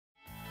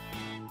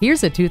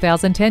Here's a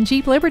 2010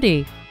 Jeep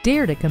Liberty.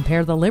 Dare to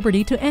compare the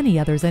Liberty to any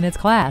others in its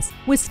class,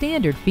 with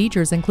standard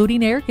features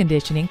including air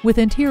conditioning with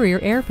interior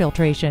air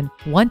filtration,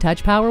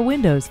 one-touch power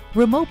windows,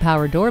 remote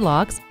power door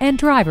locks, and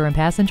driver and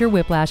passenger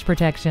whiplash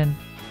protection.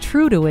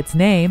 True to its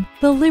name,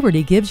 the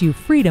Liberty gives you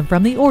freedom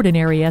from the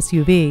ordinary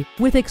SUV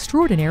with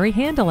extraordinary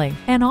handling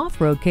and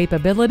off-road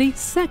capability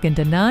second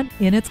to none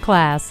in its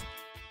class.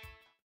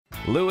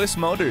 Lewis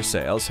Motor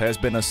Sales has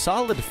been a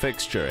solid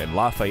fixture in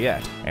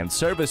Lafayette and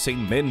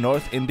servicing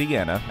mid-north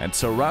Indiana and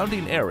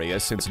surrounding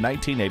areas since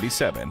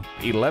 1987.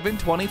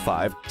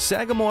 1125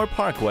 Sagamore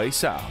Pkwy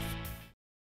South.